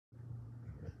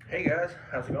Hey guys,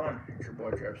 how's it going? It's your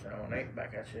boy Trev718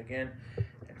 back at you again,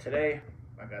 and today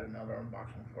I got another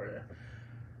unboxing for you.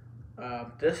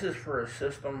 This is for a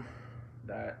system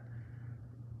that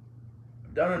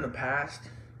I've done in the past,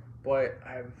 but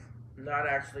I've not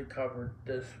actually covered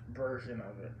this version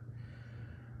of it.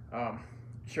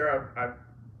 Sure, I've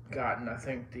gotten, I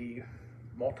think, the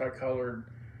multicolored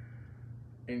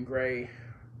in gray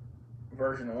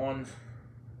version ones.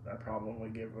 I probably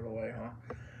give it away, huh?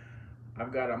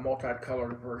 I've got a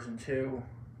multicolored version 2,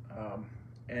 um,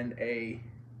 and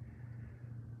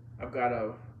I've got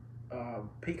a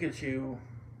Pikachu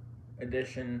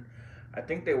edition. I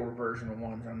think they were version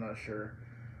 1s, I'm not sure.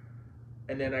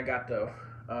 And then I got the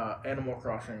Animal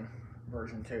Crossing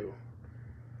version 2.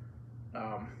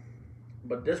 Um,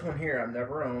 but this one here I've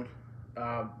never owned.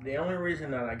 The only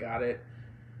reason that I got it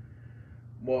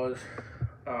was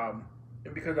um,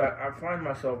 because I find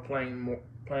myself playing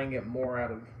it more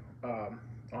out of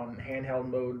on handheld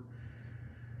mode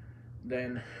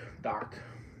than docked,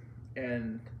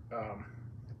 and um,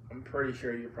 I'm pretty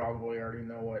sure you probably already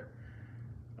know what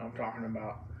I'm talking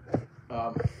about.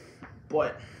 Um,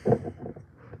 but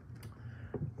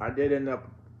I did end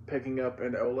up picking up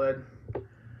an Oled.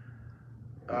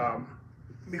 Um,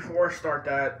 Before I start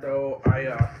that, though,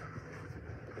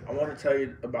 I want to tell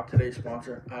you about today's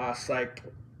sponsor. Psych,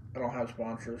 I don't have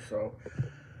sponsors, so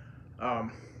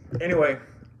um, anyway,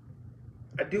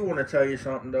 I do want to tell you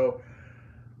something though.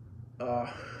 Uh,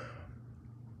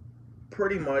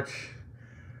 Pretty much,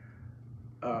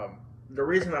 the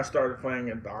reason I started playing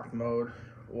in dock mode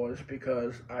was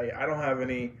because I don't have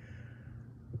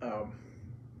um,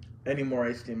 any more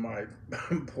HDMI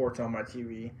ports on my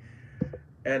TV,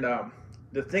 and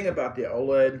the thing about the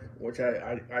OLED, which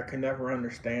I could never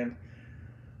understand,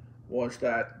 was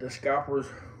that the scalpers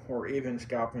were even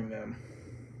scalping them.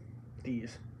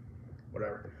 These,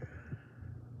 whatever.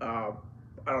 Uh,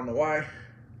 I don't know why.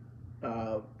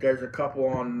 There's a couple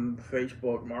on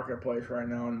Facebook Marketplace right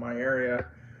now in my area.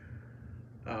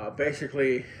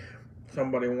 Basically,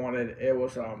 somebody wanted it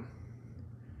was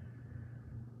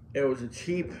a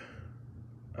cheap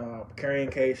carrying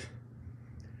case,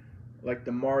 like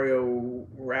the Mario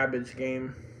Rabbids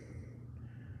game,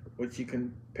 which you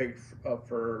can pick up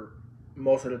for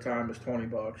most of the time is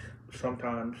 $20,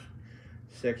 sometimes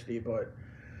 60, but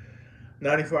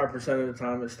 95% of the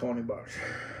time it's $20.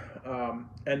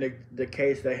 And the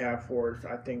case they have for is,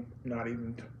 I think, not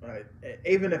even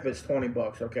even if it's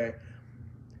 $20, okay.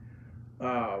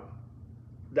 Uh,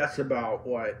 that's about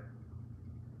what,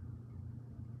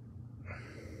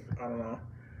 I don't know.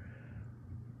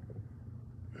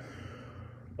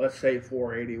 Let's say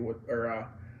 480 with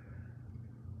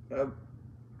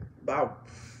about,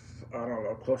 I don't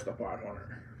know, close to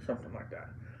 500, something like that.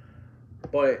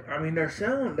 But I mean, they're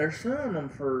selling them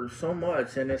for so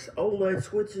much, and it's OLED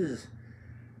switches.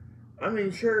 I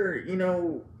mean, sure,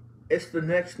 it's the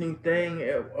next new thing.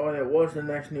 It was the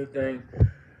next new thing,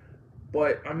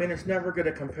 but I mean, it's never going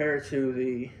to compare to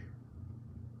the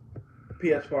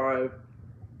PS5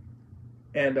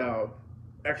 and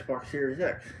Xbox Series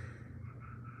X.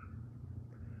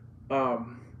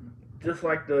 Um, just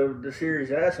like the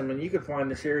Series S. I mean, you could find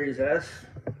the Series S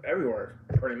everywhere,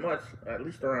 pretty much. At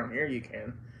least around here, you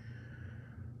can.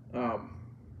 Um,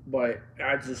 but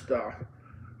I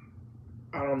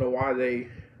don't know why they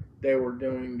were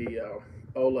doing the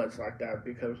OLEDs like that,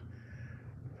 because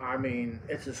I mean,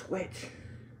 it's a switch.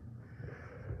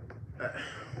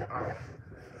 Uh,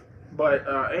 but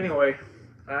anyway,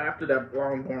 after that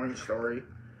long boring story,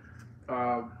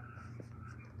 uh,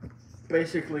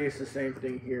 basically it's the same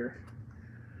thing here.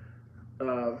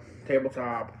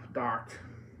 Tabletop, docked,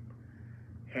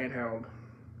 handheld,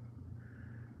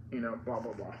 blah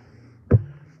blah blah.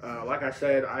 Like I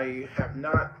said, I have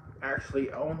not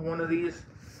actually owned one of these,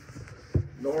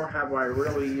 nor have I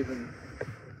really even.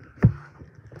 I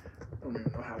don't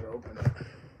even know how to open it,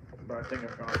 but I think I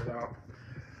found it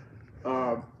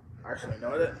out. Actually,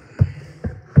 no, that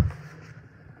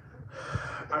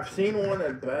I've seen one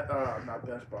at not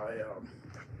Best Buy.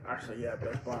 Actually, yeah,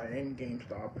 Best Buy and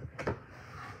GameStop.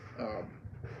 Um,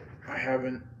 I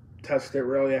haven't touched it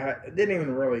really. I didn't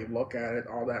even really look at it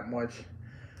all that much.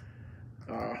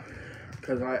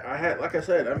 Because I had, like I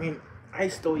said, I mean, I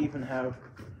still even have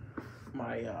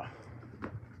my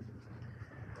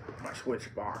my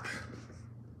Switch box,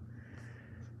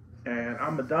 and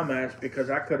I'm a dumbass because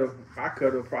I could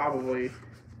have probably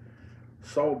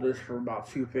sold this for about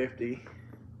 $250,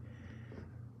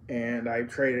 and I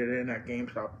traded it in at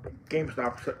GameStop.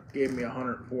 GameStop gave me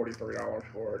 $143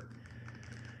 for it,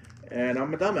 and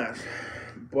I'm a dumbass.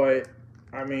 But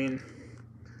I mean,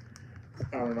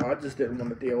 I don't know. I just didn't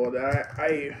want to deal with it.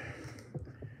 I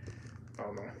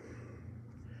don't know.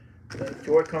 The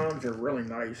Joy-Cons are really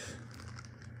nice.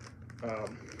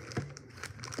 Um,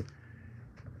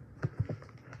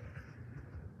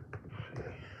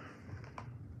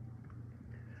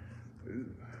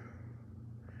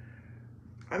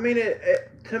 I mean,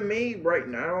 to me right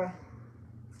now,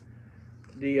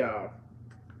 the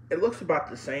it looks about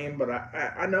the same, but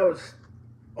I know it's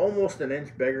almost an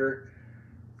inch bigger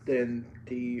than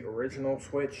the original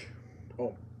Switch.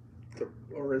 Oh, the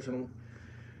original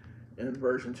in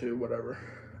version 2, whatever.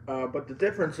 But the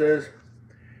difference is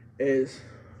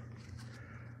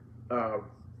uh,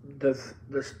 this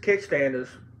kickstand is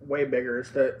way bigger.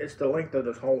 It's the length of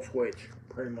this whole Switch,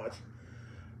 pretty much.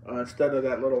 Instead of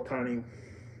that little tiny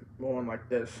one like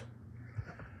this.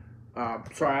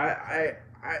 So I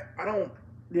don't.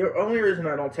 The only reason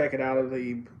I don't take it out of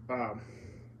the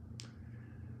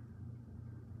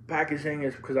packaging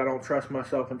is because I don't trust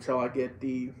myself until I get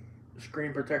the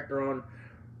screen protector on,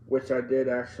 which I did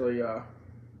actually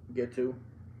get to.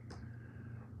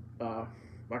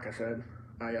 Like I said,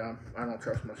 I don't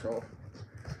trust myself.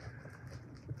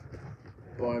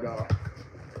 But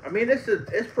I mean,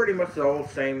 it's pretty much the old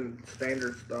same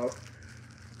standard stuff.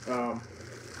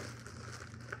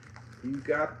 You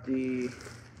got the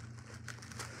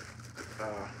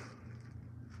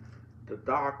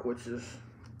dock, which is,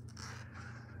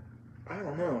 I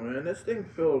don't know, man. This thing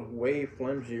feels way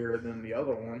flimsier than the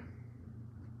other one.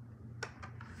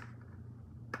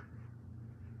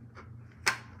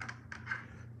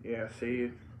 Yeah,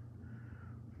 see.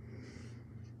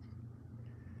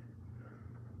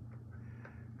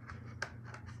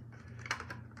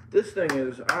 This thing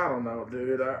is, I don't know,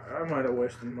 dude. I might have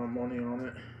wasted my money on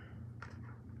it.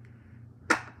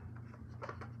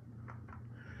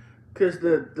 Because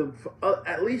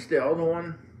at least the other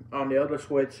one, on the other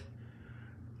Switch,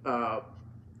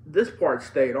 this part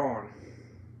stayed on.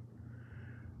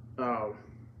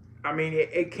 I mean,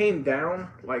 it came down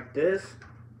like this,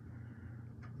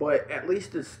 but at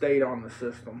least it stayed on the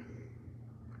system.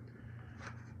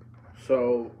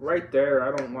 So, right there,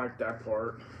 I don't like that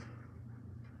part.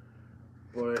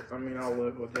 But, I mean, I'll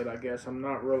live with it, I guess. I'm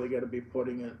not really going to be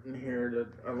putting it in here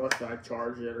unless I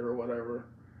charge it or whatever.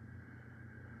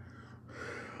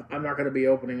 I'm not going to be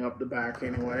opening up the back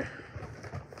anyway.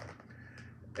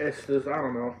 It's just, I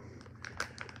don't know.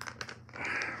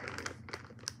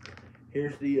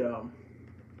 Here's the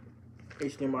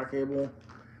HDMI cable.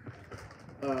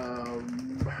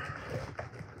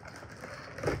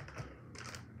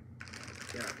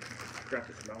 Yeah, forgot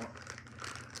to smell it.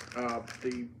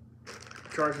 The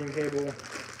charging cable,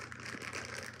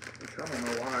 which I don't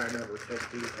know why I never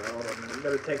took these out. I mean, I'm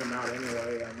going to take them out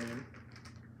anyway.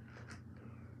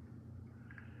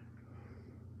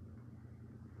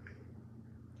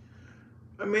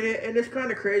 I mean, and it's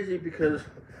kind of crazy because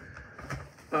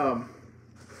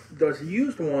those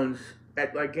used ones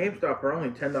at like GameStop are only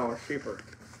 $10 cheaper.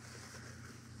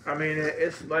 I mean,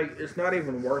 it's like it's not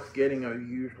even worth getting a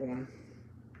used one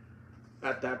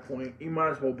at that point. You might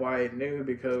as well buy it new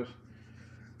because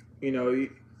you know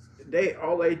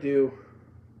all they do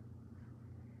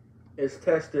is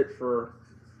test it for,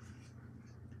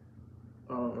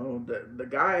 I don't know, the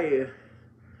guy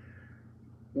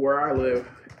where I live,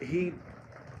 he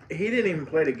didn't even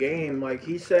play the game. Like,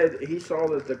 he said he saw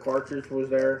that the cartridge was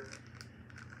there.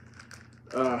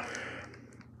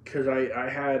 Because I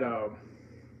had, I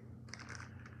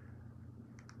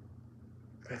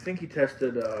think he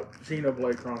tested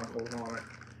Xenoblade Chronicles on it.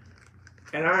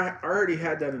 And I already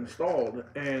had that installed.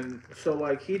 And so,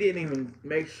 like, he didn't even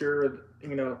make sure,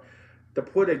 you know, to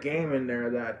put a game in there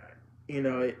that, you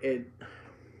know,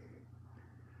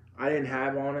 I didn't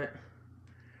have on it,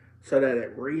 so that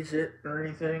it reads it or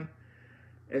anything.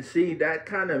 And see, that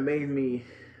kind of made me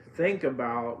think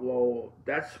about, well,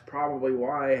 that's probably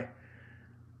why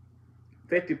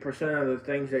 50% of the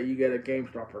things that you get at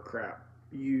GameStop are crap.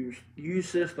 Used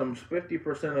systems,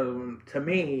 50% of them, to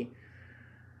me,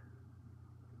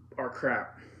 are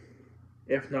crap,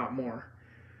 if not more.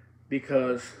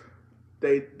 Because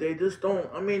they just don't,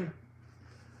 I mean,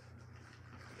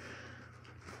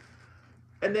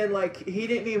 and then, like, he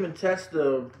didn't even test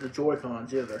the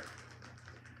Joy-Cons either.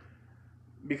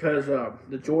 Because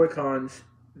the Joy-Cons,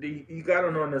 you got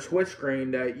them on the Switch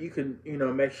screen that you can, you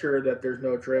know, make sure that there's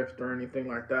no drift or anything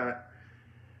like that.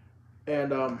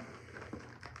 And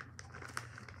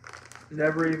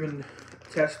never even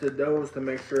tested those to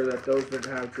make sure that those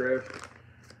didn't have drift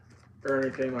or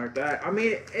anything like that. I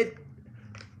mean,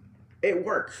 it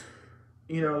works.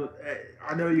 You know,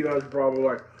 I know you guys are probably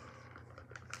like,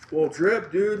 well,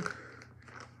 drip, dude.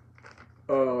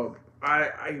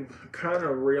 I kind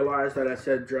of realized that I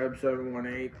said Dreb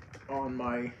 718 on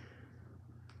my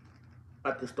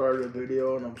at the start of the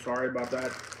video, and I'm sorry about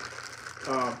that.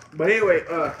 But anyway,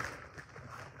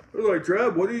 we're like,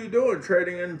 Dreb, what are you doing?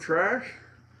 Trading in trash?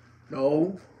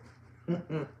 No.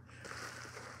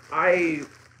 I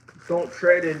don't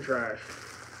trade in trash.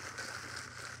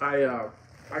 I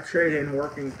trade in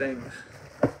working things.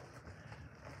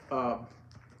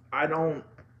 I don't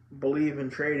believe in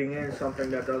trading in something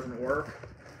that doesn't work.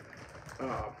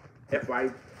 If I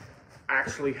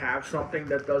actually have something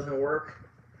that doesn't work,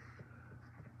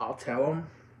 I'll tell them.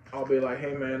 I'll be like,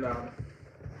 hey man,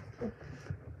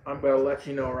 I'm gonna let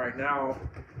you know right now,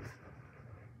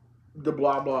 the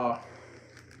blah blah,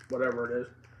 whatever it is,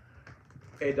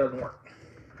 it doesn't work.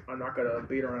 I'm not gonna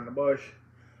beat around the bush.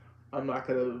 I'm not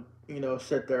gonna,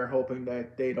 sit there hoping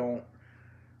that they don't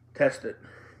test it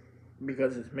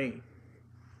because it's me.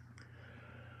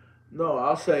 No,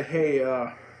 I'll say, hey,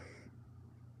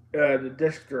 the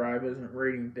disk drive isn't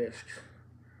reading disks,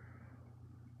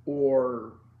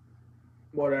 or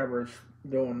whatever it's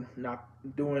not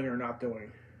doing or not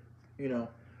doing. You know,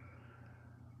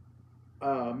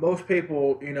 most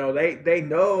people, they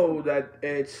know that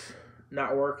it's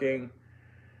not working,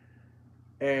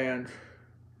 and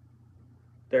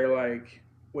they're like,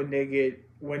 when they get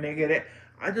it,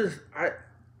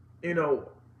 you know,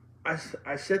 I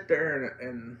sit there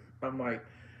and I'm like,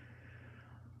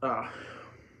 uh,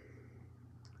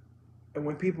 and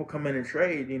when people come in and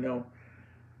trade,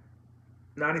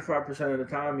 95% of the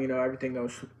time, everything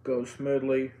goes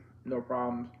smoothly, no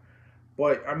problems.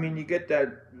 But I mean, you get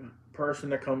that person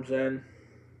that comes in,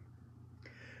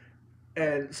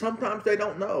 and sometimes they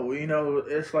don't know.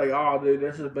 It's like, oh, dude,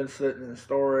 this has been sitting in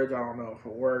storage. I don't know if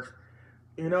it works.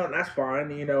 And that's fine.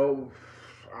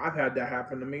 I've had that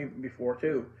happen to me before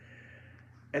too.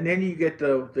 And then you get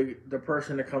the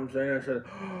person that comes in and says,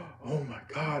 "Oh my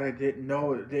God, I didn't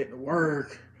know it didn't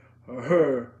work,"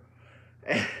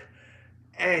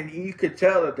 and you could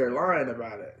tell that they're lying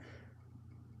about it.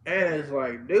 And it's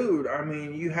like, dude, I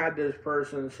mean, you had this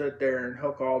person sit there and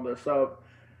hook all this up,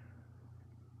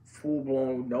 full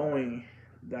blown knowing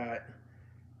that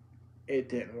it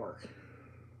didn't work.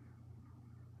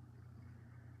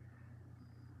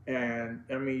 And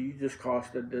I mean, you just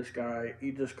costed this guy.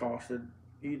 You just cost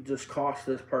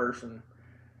this person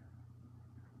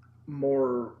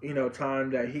more,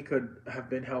 time that he could have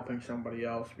been helping somebody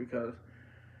else, because,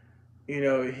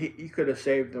 you could have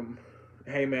saved them.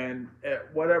 Hey man,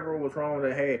 whatever was wrong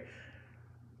with it, hey,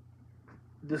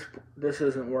 this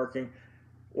isn't working.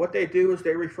 What they do is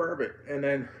they refurb it and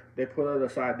then they put it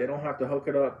aside. They don't have to hook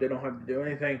it up. They don't have to do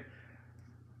anything.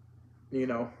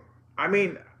 I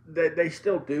mean, they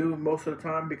still do most of the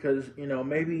time, because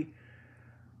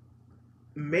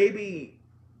maybe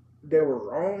they were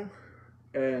wrong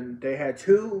and they had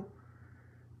two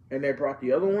and they brought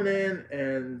the other one in,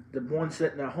 and the one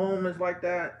sitting at home is like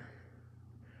that.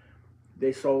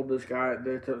 They sold this guy.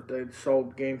 They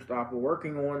sold GameStop a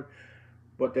working one,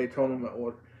 but they told him it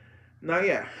was. Now,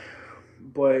 yeah,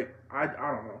 but I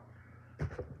don't know.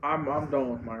 I'm done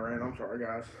with my rant. I'm sorry,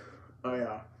 guys.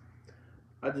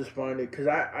 I just find it, because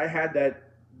I had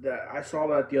that I saw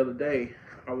that the other day.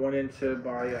 I went in to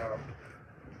buy.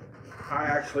 I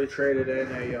actually traded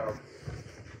in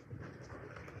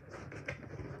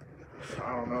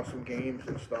I don't know, some games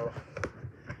and stuff,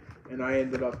 and I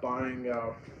ended up buying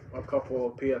a couple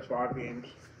of PS5 games,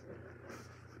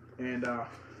 and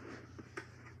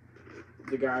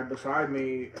the guy beside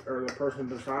me, or the person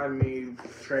beside me,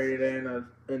 traded in an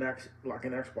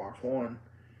Xbox One,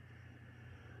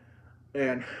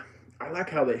 and I like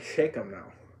how they shake them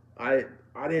now. I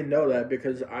didn't know that,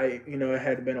 because it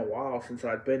had been a while since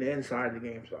I'd been inside the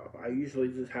GameStop. I usually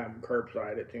just have them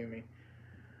curbside it to me.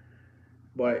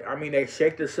 But I mean, they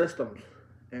shake the systems,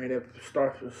 and if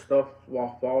stuff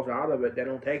falls out of it, they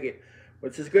don't take it,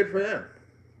 which is good for them.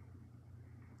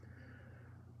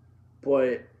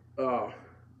 But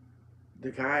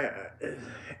the guy,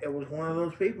 it was one of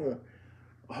those people.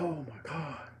 Oh my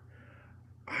God,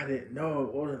 I didn't know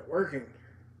it wasn't working.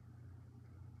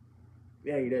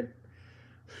 Yeah, you did.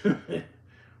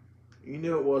 You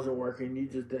knew it wasn't working. You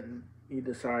just didn't. You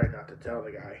decided not to tell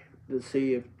the guy to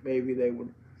see if maybe they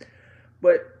would.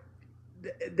 But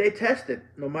they test it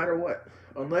no matter what.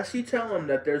 Unless you tell them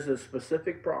that there's a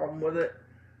specific problem with it,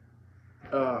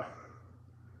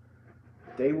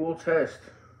 they will test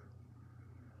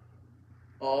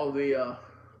all the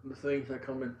things that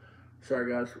come in.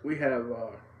 Sorry, guys. We have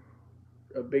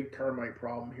a big termite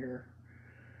problem here.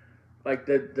 Like,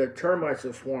 the termites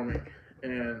are swarming,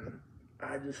 and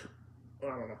I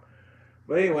don't know.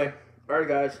 But anyway, Alright,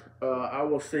 guys. I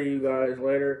will see you guys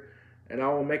later, and I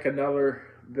will make another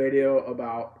video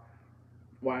about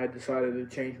why I decided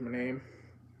to change my name.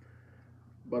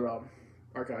 But alright,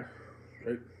 guys.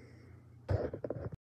 Straight.